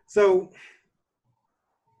 So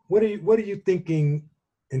what are you thinking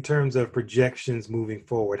in terms of projections moving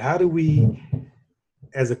forward? How do we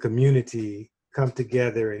as a community come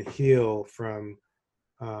together and heal from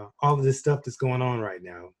all of this stuff that's going on right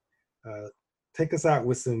now? Take us out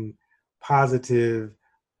with some positive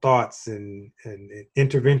thoughts and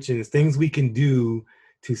interventions, things we can do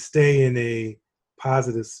to stay in a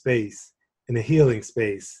positive space, in a healing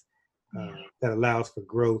space that allows for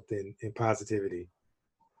growth and positivity.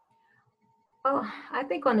 Oh, I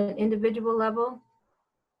think on an individual level,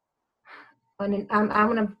 I'm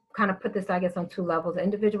going to kind of put this, I guess, on two levels: an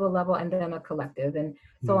individual level and then a collective. And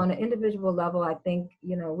so on an individual level, I think,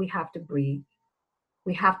 we have to breathe.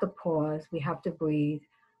 We have to pause. We have to breathe.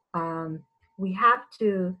 We have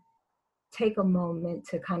to take a moment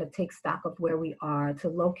to kind of take stock of where we are, to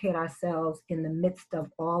locate ourselves in the midst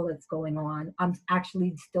of all that's going on. I'm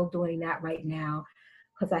actually still doing that right now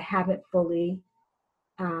because I haven't fully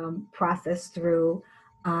processed through.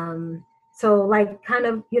 So like kind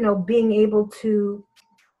of, being able to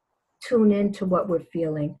tune into what we're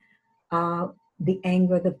feeling, the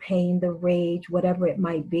anger, the pain, the rage, whatever it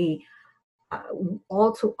might be.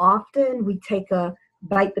 All too often we take a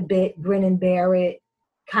bite the bit, grin and bear it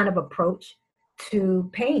kind of approach to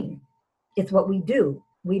pain. It's what we do.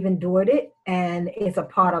 We've endured it and it's a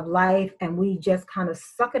part of life, and we just kind of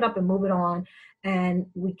suck it up and move it on, and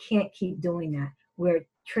we can't keep doing that. We're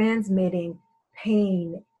transmitting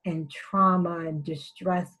pain and trauma and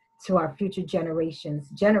distress to our future generations,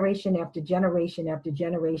 generation after generation after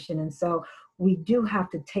generation. And so we do have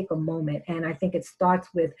to take a moment, and I think it starts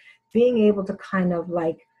with being able to kind of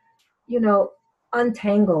like,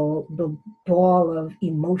 untangle the ball of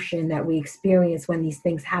emotion that we experience when these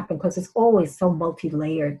things happen, because it's always so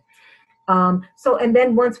multi-layered. And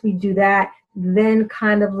then once we do that, then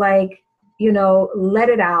kind of like, let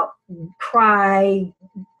it out, cry,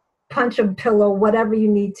 punch a pillow, whatever you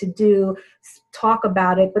need to do, talk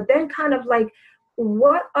about it. But then kind of like,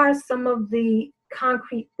 what are some of the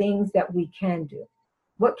concrete things that we can do?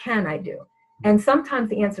 What can I do? And sometimes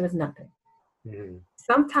the answer is nothing. Mm-hmm.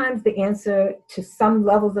 Sometimes the answer to some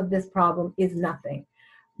levels of this problem is nothing.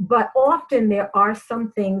 But often there are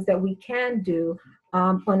some things that we can do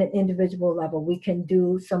on an individual level. We can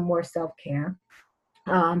do some more self-care.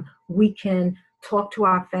 We can talk to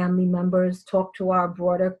our family members, talk to our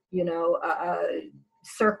broader,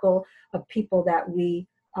 circle of people that we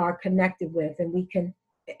are connected with, and we can,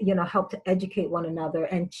 help to educate one another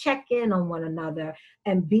and check in on one another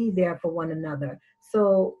and be there for one another.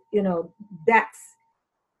 So, that's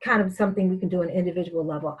kind of something we can do on an individual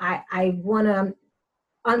level. I want to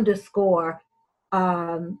underscore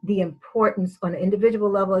the importance on an individual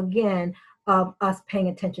level, again, of us paying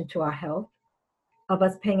attention to our health, of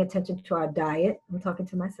us paying attention to our diet. I'm talking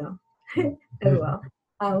to myself as well.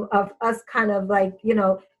 Of us kind of like,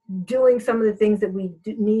 doing some of the things that we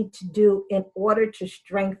need to do in order to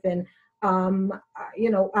strengthen,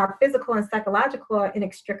 our physical and psychological are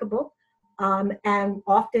inextricable. And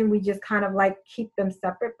often we just kind of like keep them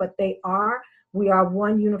separate, but we are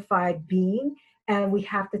one unified being, and we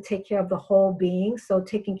have to take care of the whole being. So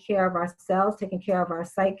taking care of ourselves, taking care of our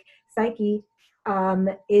psyche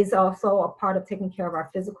is also a part of taking care of our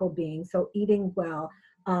physical being. So eating well,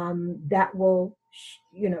 that will,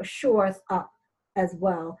 shore us up as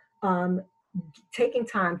well. Taking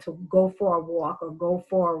time to go for a walk or go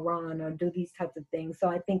for a run or do these types of things. So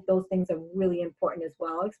I think those things are really important as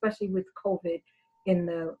well, especially with COVID in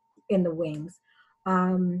the wings.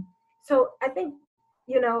 So I think,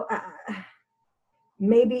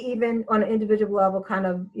 maybe even on an individual level, kind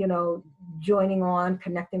of, joining on,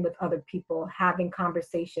 connecting with other people, having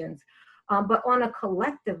conversations. But on a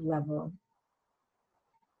collective level,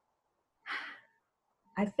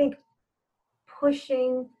 I think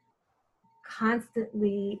pushing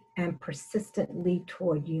constantly and persistently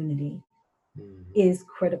toward unity is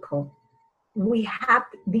critical.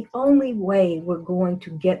 The only way we're going to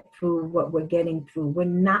get through what we're getting through, we're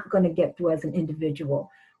not going to get through as an individual.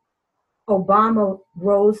 Obama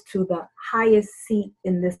rose to the highest seat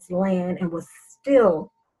in this land and was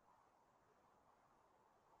still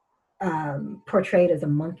portrayed as a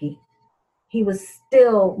monkey. He was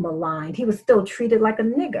still maligned. He was still treated like a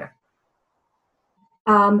nigger.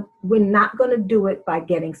 We're not going to do it by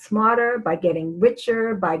getting smarter, by getting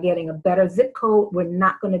richer, by getting a better zip code. We're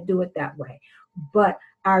not going to do it that way. But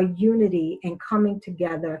our unity and coming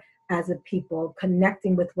together as a people,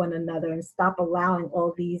 connecting with one another, and stop allowing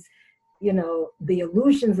all these, the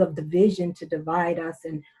illusions of division to divide us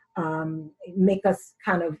and make us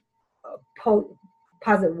kind of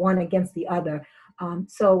posit one against the other.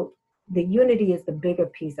 So the unity is the bigger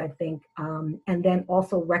piece, I think. And then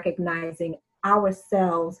also recognizing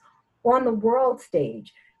ourselves on the world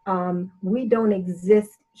stage. We don't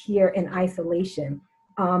exist here in isolation.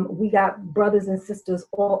 We got brothers and sisters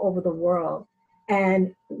all over the world.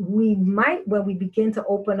 And we might, when we begin to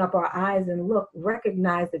open up our eyes and look,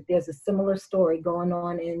 recognize that there's a similar story going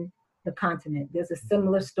on in the continent. There's a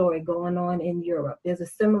similar story going on in Europe. There's a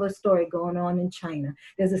similar story going on in China.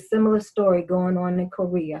 There's a similar story going on in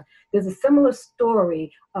Korea. There's a similar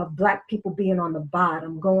story of Black people being on the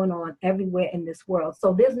bottom going on everywhere in this world.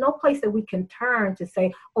 So there's no place that we can turn to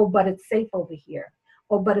say, oh, but it's safe over here.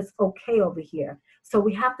 Oh, but it's okay over here. So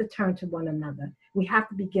we have to turn to one another. We have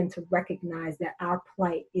to begin to recognize that our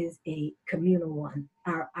plight is a communal one.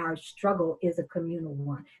 Our struggle is a communal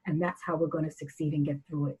one. And that's how we're going to succeed and get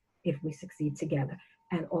through it, if we succeed together.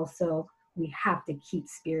 And also, we have to keep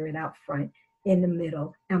spirit out front, in the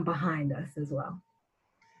middle, and behind us as well.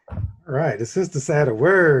 All right, the sister said a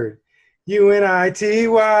word. UNITY,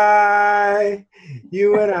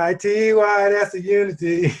 UNITY, that's the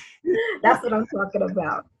unity. That's what I'm talking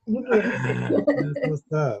about. You get it. That's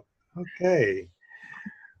what's up. Okay.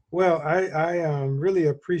 Well, I really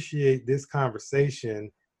appreciate this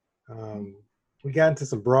conversation. We got into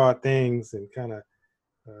some broad things and kind of,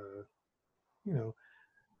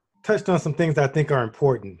 touched on some things that I think are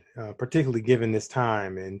important, particularly given this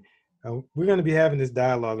time. And we're going to be having this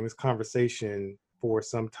dialogue and this conversation for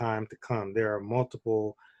some time to come. There are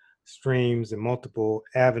multiple streams and multiple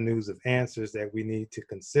avenues of answers that we need to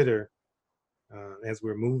consider as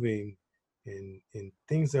we're moving. And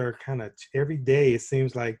things are kind of, every day it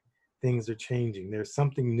seems like things are changing. There's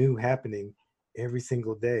something new happening every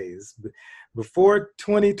single day. It's before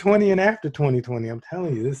 2020 and after 2020, I'm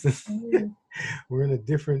telling you, this is we're in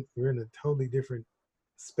a totally different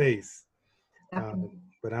space.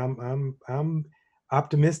 But I'm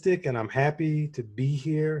optimistic and I'm happy to be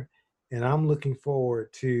here, and I'm looking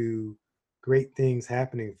forward to great things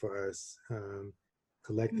happening for us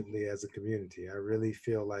collectively as a community. I really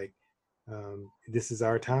feel like this is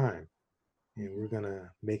our time, and we're gonna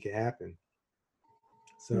make it happen.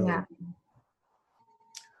 So. Yeah.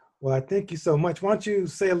 Well, I thank you so much. Why don't you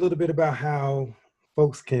say a little bit about how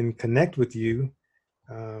folks can connect with you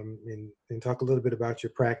and talk a little bit about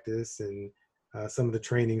your practice and some of the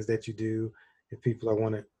trainings that you do, if people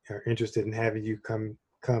are interested in having you come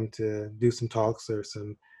to do some talks or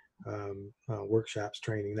some workshops,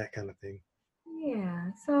 training, that kind of thing.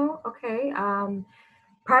 Yeah. So, okay.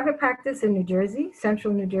 Private practice in New Jersey,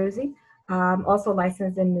 Central New Jersey. Also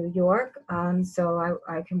licensed in New York. So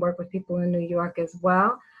I can work with people in New York as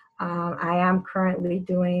well. I am currently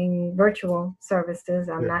doing virtual services.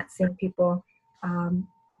 I'm not seeing people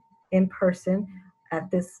in person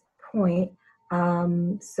at this point.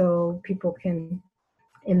 So people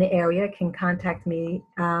in the area can contact me.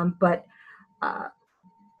 But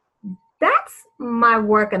that's my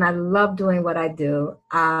work, and I love doing what I do.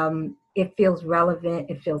 It feels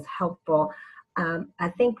relevant. It feels helpful. I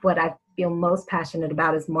think what I feel most passionate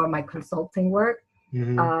about is more my consulting work.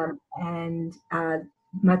 And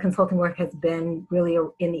my consulting work has been really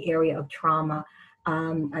in the area of trauma.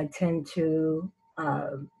 I tend to,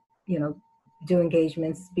 do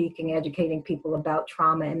engagements, speaking, educating people about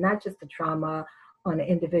trauma, and not just the trauma on an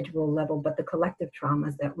individual level, but the collective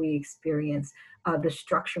traumas that we experience, the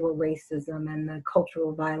structural racism and the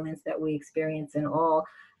cultural violence that we experience in all.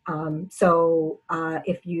 So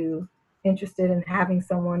if you interested in having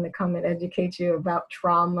someone to come and educate you about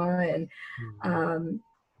trauma and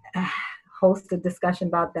host a discussion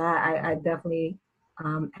about that, I definitely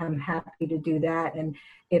am happy to do that. And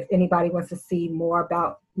if anybody wants to see more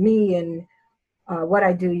about me and what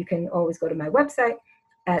I do, you can always go to my website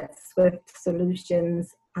at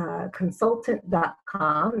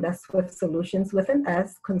SwiftSolutionsConsultant.com. That's Swift Solutions with an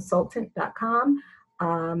S, consultant.com.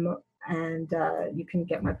 And you can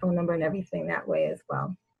get my phone number and everything that way as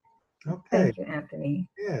well. Okay. Thank you, Anthony.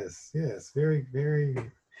 Yes. Very, very,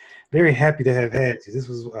 very happy to have had you. This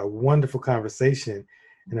was a wonderful conversation,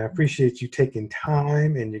 and I appreciate you taking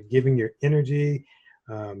time and you're giving your energy.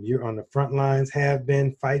 You're on the front lines, have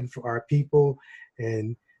been fighting for our people,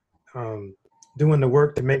 and doing the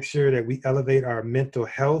work to make sure that we elevate our mental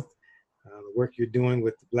health. The work you're doing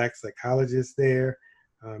with the Black psychologists there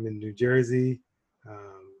in New Jersey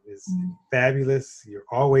is fabulous. You're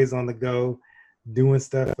always on the go, doing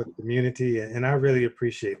stuff for the community, and I really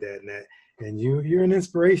appreciate that. And you're an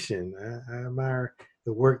inspiration. I admire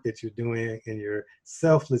the work that you're doing and your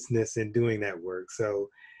selflessness in doing that work. So,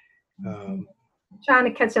 trying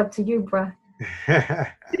to catch up to you, bruh.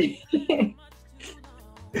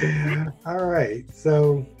 All right.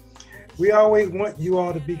 So we always want you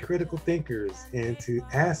all to be critical thinkers and to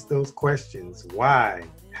ask those questions. Why?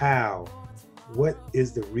 How? What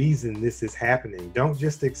is the reason this is happening? Don't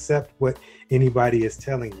just accept what anybody is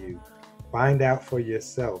telling you. Find out for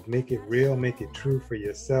yourself. Make it real, make it true for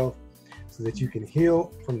yourself so that you can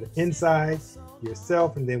heal from the inside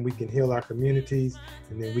yourself, and then we can heal our communities,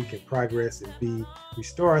 and then we can progress and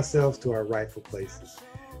restore ourselves to our rightful places.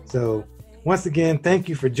 So once again, thank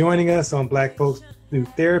you for joining us on Black Folks Through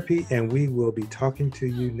Therapy, and we will be talking to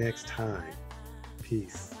you next time.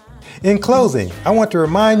 Peace. In closing, I want to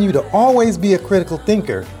remind you to always be a critical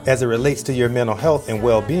thinker as it relates to your mental health and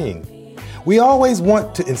well-being. We always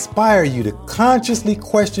want to inspire you to consciously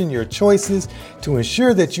question your choices to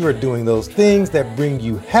ensure that you are doing those things that bring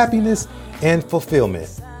you happiness and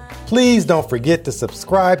fulfillment. Please don't forget to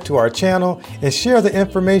subscribe to our channel and share the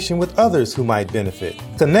information with others who might benefit.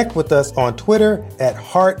 Connect with us on Twitter at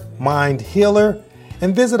HeartMindHealer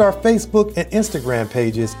and visit our Facebook and Instagram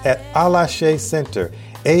pages at Alashe Center,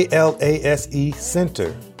 ALASE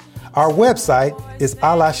Center. Our website is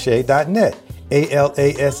alashe.net,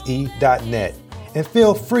 ALASE.net. And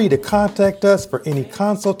feel free to contact us for any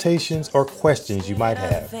consultations or questions you might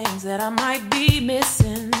have. Things that I might be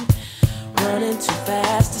missing, running too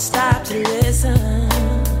fast to stop.